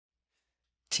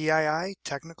Tii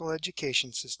Technical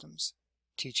Education Systems,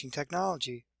 teaching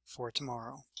technology for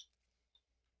tomorrow.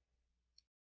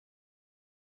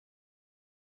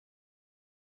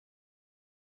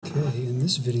 Okay, in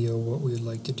this video what we would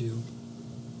like to do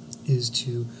is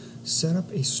to set up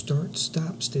a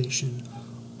start-stop station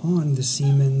on the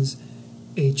Siemens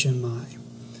HMI.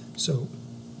 So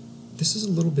this is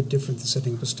a little bit different than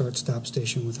setting up a start-stop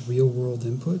station with real-world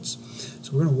inputs.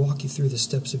 So we're going to walk you through the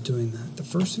steps of doing that. The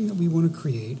first thing that we want to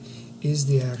create is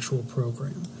the actual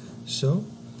program. So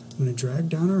I'm going to drag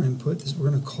down our input. We're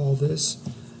going to call this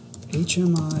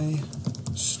HMI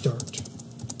start.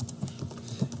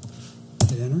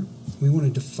 Hit enter. We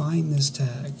want to define this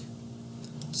tag.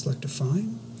 Select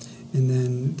define, and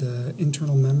then the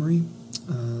internal memory,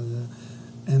 the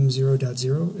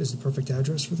M0.0 is the perfect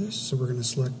address for this, so we're going to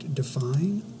select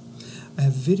define. I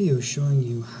have videos showing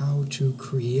you how to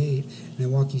create, and I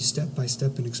walk you step by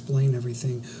step and explain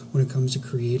everything when it comes to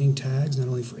creating tags, not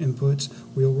only for inputs,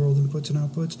 real-world inputs and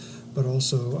outputs, but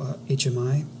also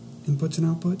HMI inputs and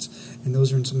outputs, and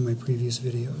those are in some of my previous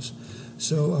videos.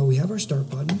 So we have our start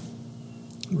button.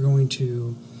 We're going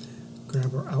to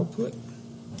grab our output.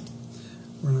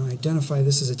 We're going to identify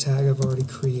this as a tag I've already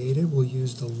created. We'll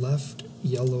use the left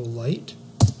yellow light,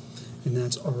 and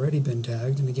that's already been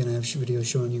tagged. And again, I have videos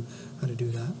showing you how to do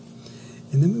that.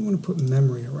 And then we want to put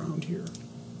memory around here.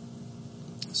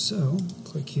 So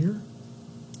click here,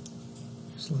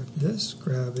 select this,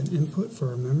 grab an input for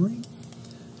our memory,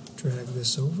 drag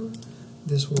this over.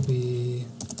 This will be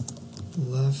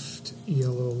left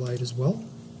yellow light as well.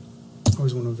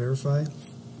 Always want to verify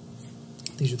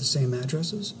these are the same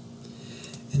addresses.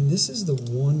 And this is the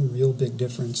one real big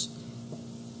difference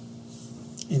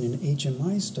in an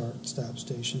HMI start-stop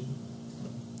station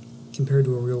compared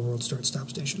to a real-world start-stop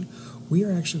station. We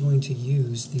are actually going to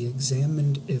use the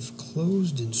examined if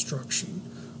closed instruction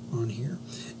on here.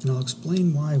 And I'll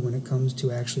explain why when it comes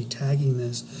to actually tagging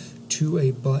this to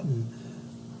a button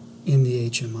in the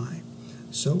HMI.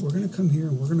 So we're going to come here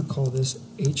and we're going to call this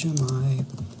HMI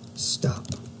stop.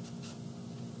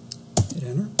 Hit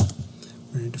enter.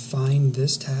 We're going to define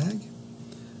this tag.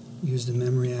 Use the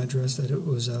memory address that it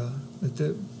was that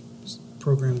the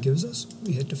program gives us.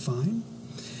 We hit define,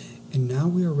 and now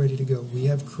we are ready to go. We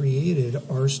have created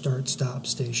our start-stop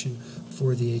station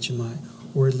for the HMI,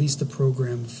 or at least the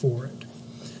program for it.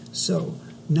 So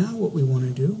now what we want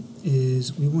to do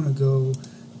is we want to go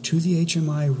to the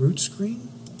HMI root screen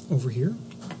over here,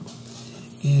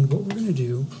 and what we're going to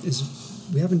do is,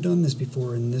 we haven't done this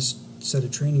before in this set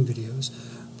of training videos,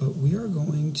 but we are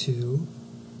going to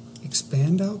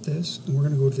expand out this, and we're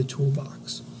going to go to the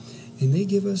toolbox. And they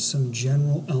give us some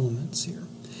general elements here.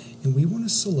 And we want to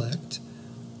select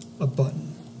a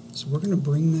button. So we're going to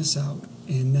bring this out.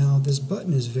 And now this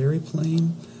button is very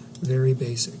plain, very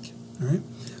basic. All right?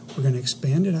 We're going to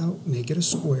expand it out, make it a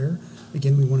square.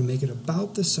 Again, we want to make it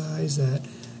about the size that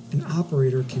an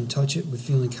operator can touch it with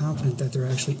feeling confident that they're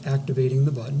actually activating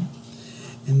the button.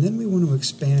 And then we want to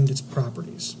expand its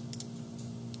properties.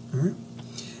 All right?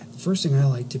 First thing I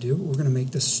like to do, we're going to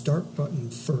make the start button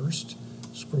first.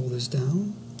 Scroll this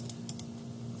down,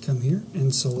 come here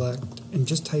and select, and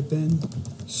just type in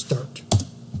start.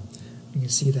 You can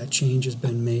see that change has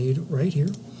been made right here.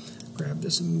 Grab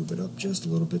this and move it up just a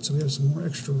little bit so we have some more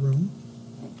extra room.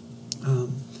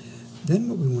 Then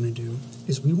what we want to do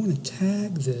is we want to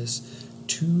tag this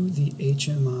to the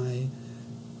HMI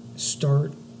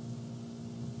start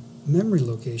memory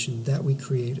location that we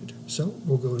created. So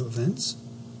we'll go to events,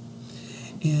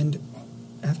 and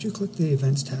after you click the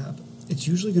events tab, it's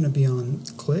usually going to be on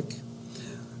click.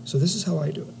 So this is how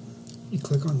I do it. You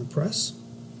click on the press,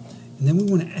 and then we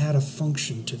want to add a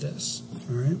function to this.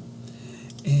 All right,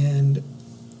 and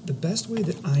the best way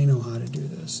that I know how to do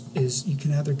this is you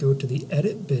can either go to the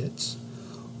edit bits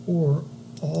or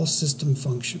all system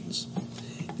functions.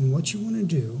 And what you want to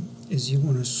do is you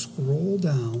want to scroll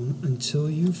down until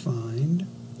you find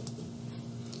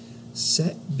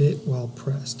set bit while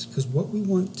pressed, because what we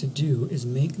want to do is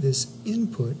make this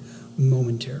input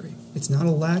momentary. It's not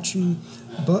a latching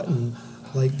button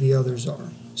like the others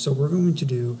are. So we're going to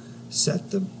do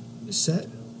set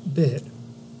bit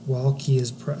while key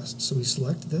is pressed. So we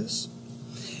select this,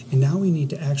 and now we need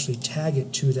to actually tag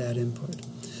it to that input.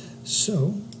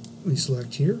 So we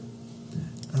select here.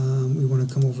 We want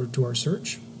to come over to our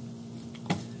search,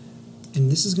 and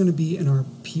this is going to be in our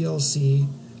PLC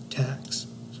tags.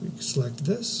 So we select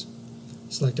this,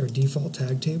 select our default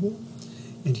tag table,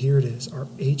 and here it is, our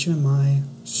HMI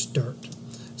start.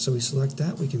 So we select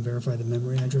that. We can verify the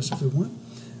memory address if we want.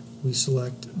 We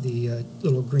select the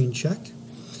little green check,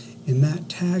 and that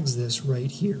tags this right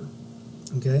here.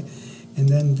 Okay, and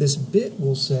then this bit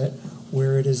will set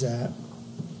where it is at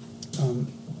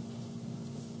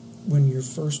when you're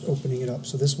first opening it up.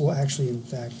 So this will actually, in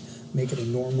fact, make it a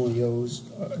normally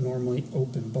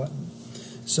open button.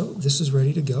 So this is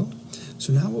ready to go.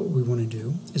 So now what we want to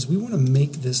do is we want to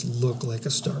make this look like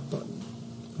a start button.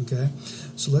 Okay,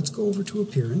 so let's go over to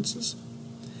appearances,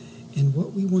 and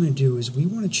what we want to do is we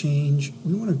want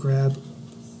to grab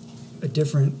a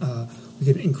different, we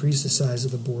could increase the size of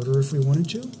the border if we wanted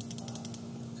to.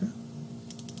 Okay,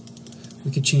 we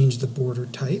could change the border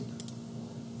type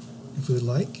if we would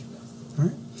like. All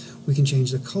right, we can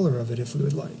change the color of it if we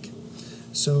would like.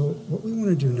 So what we want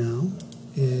to do now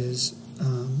is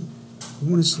we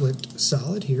want to select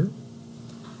solid here,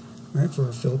 all right, for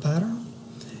our fill pattern,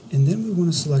 and then we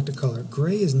want to select a color.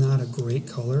 Gray is not a great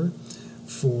color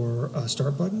for a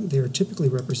start button. They are typically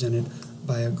represented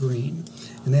by a green,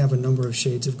 and they have a number of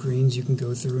shades of greens. You can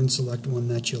go through and select one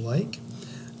that you like.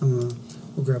 We'll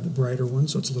grab the brighter one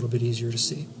so it's a little bit easier to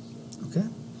see. Okay,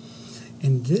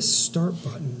 and this start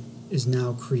button is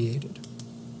now created.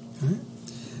 All right.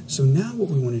 So now what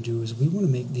we want to do is we want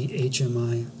to make the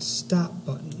HMI stop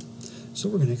button. So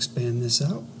we're going to expand this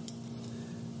out.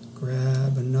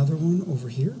 Grab another one over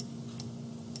here.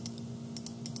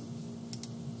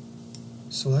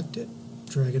 Select it.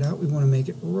 Drag it out. We want to make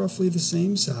it roughly the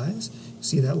same size.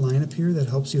 See that line up here that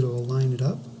helps you to align it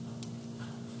up?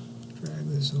 Drag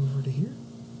this over to here.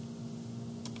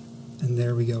 And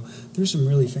there we go. There's some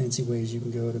really fancy ways you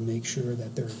can go to make sure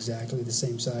that they're exactly the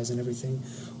same size and everything.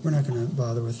 We're not going to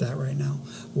bother with that right now.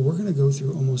 But we're going to go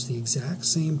through almost the exact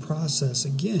same process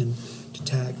again to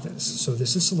tag this. So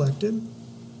this is selected.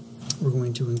 We're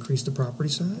going to increase the property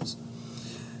size.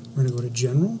 We're going to go to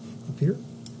General up here.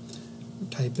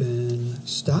 Type in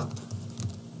stop.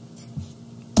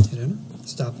 Hit enter.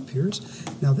 Stop appears.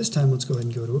 Now this time let's go ahead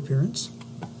and go to Appearance.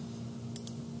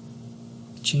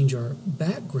 Change our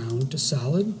background to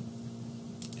solid,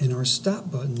 and our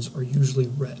stop buttons are usually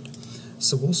red.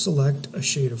 So we'll select a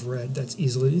shade of red that's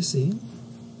easily to see.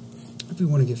 If we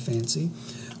want to get fancy,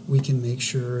 we can make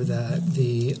sure that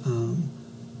the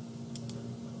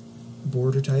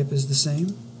border type is the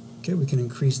same. Okay, we can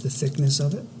increase the thickness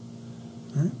of it.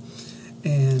 All right,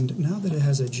 and now that it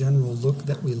has a general look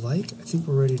that we like, I think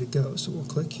we're ready to go. So we'll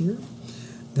click here.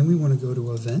 Then we want to go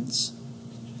to Events,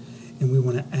 and we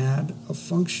want to add a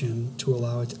function to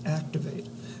allow it to activate.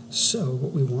 So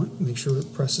what we want, make sure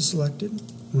press is selected.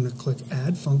 We want to click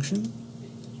Add Function,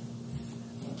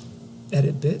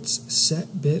 Edit Bits,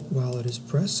 Set Bit while it is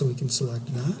pressed, so we can select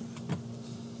that.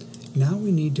 Now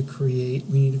we need to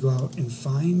go out and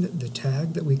find the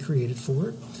tag that we created for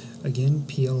it. Again,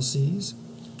 PLCs,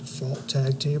 default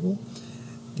tag table,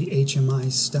 the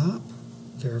HMI stop,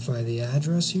 verify the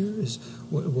address here is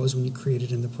what it was when you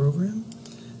created in the program,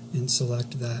 and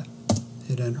select that,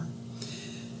 hit enter.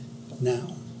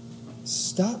 Now,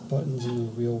 stop buttons in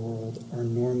the real world are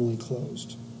normally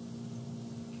closed,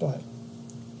 but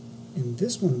in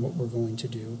this one what we're going to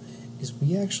do is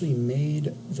we actually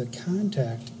made the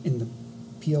contact in the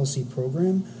PLC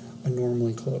program a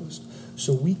normally closed.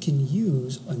 So we can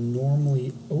use a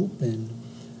normally open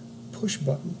push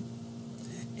button.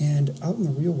 And out in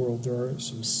the real world, there are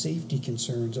some safety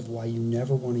concerns of why you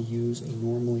never want to use a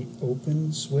normally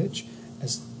open switch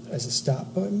as a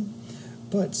stop button.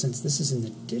 But since this is in the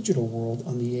digital world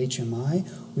on the HMI,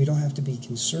 we don't have to be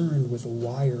concerned with a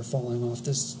wire falling off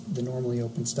the normally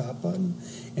open stop button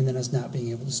and then us not being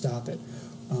able to stop it.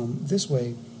 This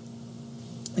way,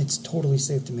 it's totally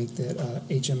safe to make that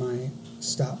HMI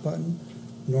stop button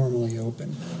normally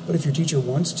open. But if your teacher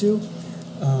wants to,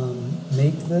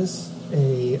 make this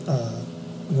a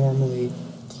normally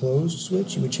closed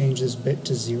switch, you would change this bit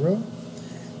to 0,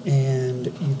 and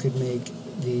you could make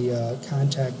the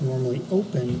contact normally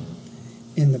open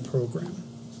in the program.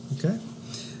 Okay,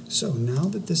 so now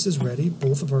that this is ready,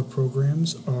 both of our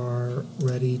programs are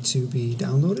ready to be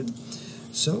downloaded.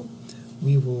 So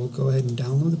we will go ahead and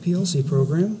download the PLC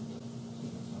program.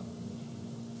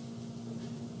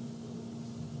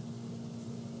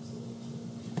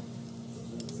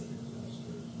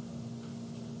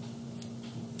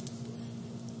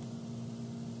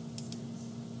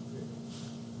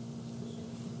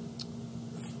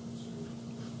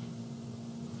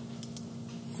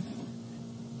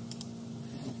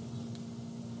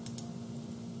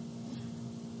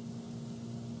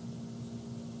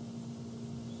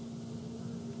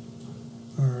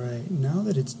 Now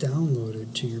that it's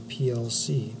downloaded to your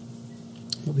PLC,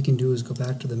 what we can do is go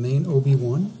back to the main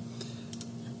OB1,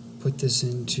 put this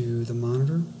into the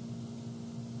monitor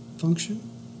function,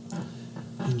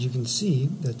 and you can see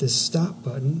that this stop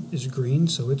button is green,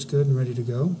 so it's good and ready to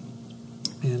go.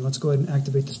 And let's go ahead and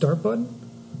activate the start button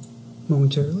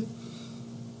momentarily.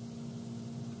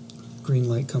 Green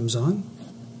light comes on.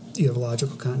 You have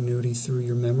logical continuity through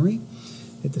your memory.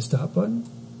 Hit the stop button.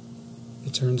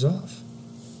 It turns off.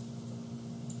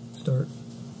 Start,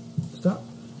 stop,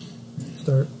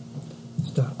 start,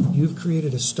 stop. You've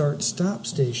created a start-stop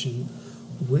station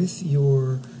with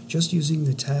your, just using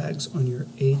the tags on your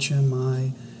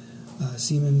HMI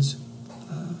Siemens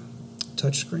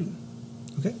touchscreen.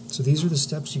 Okay, so these are the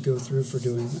steps you go through for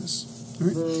doing this. All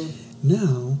right,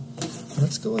 now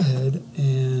let's go ahead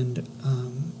and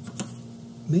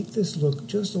make this look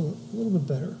just a little bit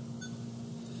better.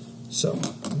 So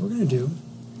what we're going to do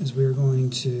is we're going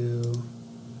to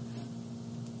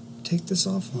take this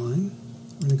offline.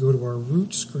 We're going to go to our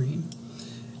root screen.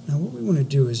 Now what we want to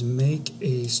do is make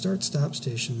a start-stop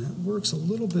station that works a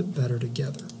little bit better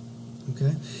together.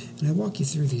 Okay, and I walk you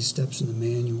through these steps in the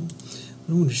manual,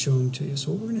 but I want to show them to you.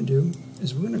 So what we're going to do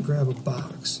is we're going to grab a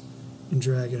box and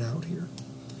drag it out here.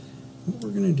 What we're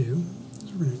going to do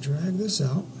is we're going to drag this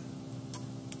out,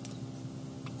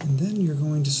 and then you're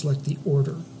going to select the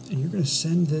order, and you're going to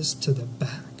send this to the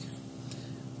back.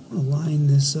 I'm going to line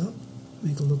this up,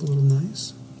 make it look a little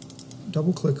nice.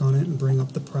 Double click on it and bring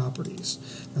up the properties.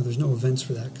 Now there's no events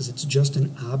for that because it's just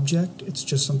an object, it's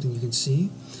just something you can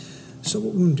see. So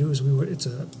what we want to do is we want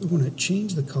to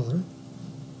change the color,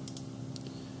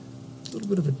 a little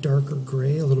bit of a darker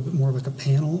gray, a little bit more like a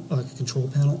panel, like a control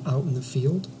panel out in the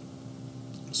field.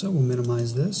 So we'll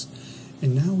minimize this,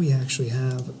 and now we actually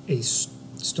have a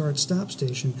start-stop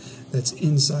station that's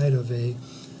inside of a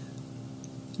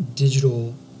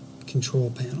digital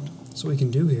control panel. So what we can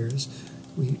do here is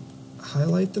we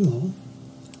highlight them all,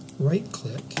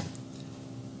 right-click,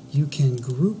 you can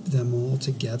group them all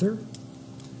together.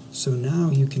 So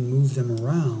now you can move them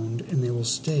around and they will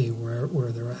stay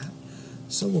where they're at.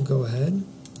 So we'll go ahead,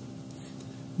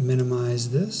 minimize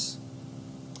this.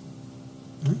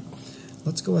 All right.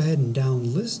 Let's go ahead and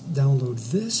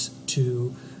download this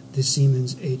to the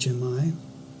Siemens HMI,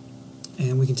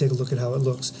 and we can take a look at how it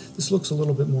looks. This looks a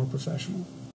little bit more professional.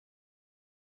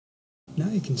 Now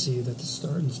you can see that the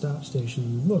start and stop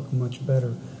station look much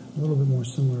better, a little bit more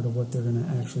similar to what they're going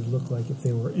to actually look like if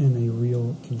they were in a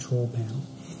real control panel.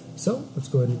 So let's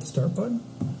go ahead and hit the start button.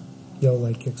 Yellow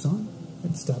light kicks on.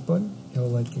 Hit the stop button. Yellow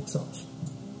light kicks off.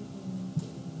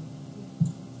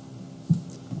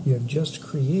 You have just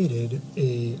created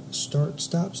a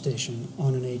start-stop station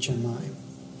on an HMI.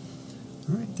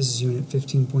 All right, this is Unit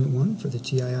 15.1 for the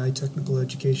Tii Technical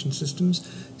Education Systems,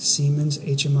 Siemens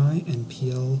HMI and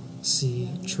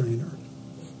PLC Trainer.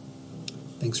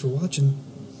 Thanks for watching.